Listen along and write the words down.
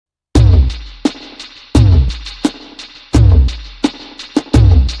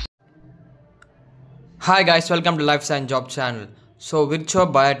Hi guys, welcome to Life Science Job Channel. So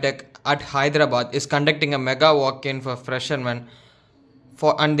Virchow Biotech at Hyderabad is conducting a mega walk-in for freshmen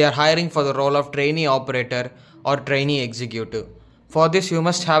and they are hiring for the role of trainee operator or trainee executive. For this you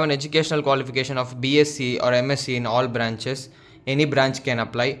must have an educational qualification of Bsc or Msc in all branches. Any branch can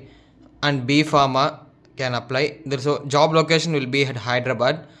apply and Bpharma can apply. The job location will be at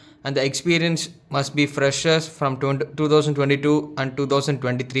Hyderabad and the experience must be freshers from 2022 and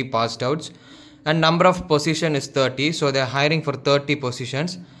 2023 passed outs, and number of position is 30, so they are hiring for 30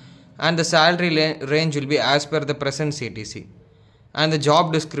 positions, and the salary range will be as per the present CTC. And the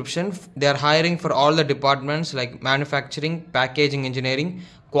job description, they are hiring for all the departments like manufacturing, packaging engineering,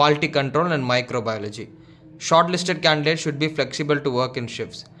 quality control and microbiology. Shortlisted candidates should be flexible to work in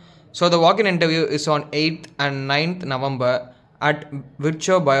shifts. So the walk-in interview is on 8th and 9th November at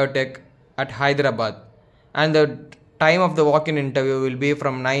Virchow Biotech at Hyderabad, and the time of the walk-in interview will be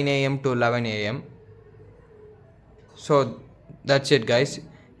from 9 a.m. to 11 a.m. So that's it guys.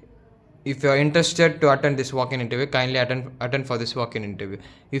 If you are interested to attend this walk-in interview, kindly attend for this walk-in interview.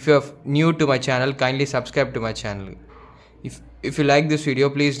 If you are new to my channel, kindly subscribe to my channel. If you like this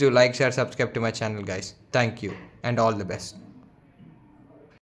video, please do like, share, subscribe to my channel guys. Thank you and all the best.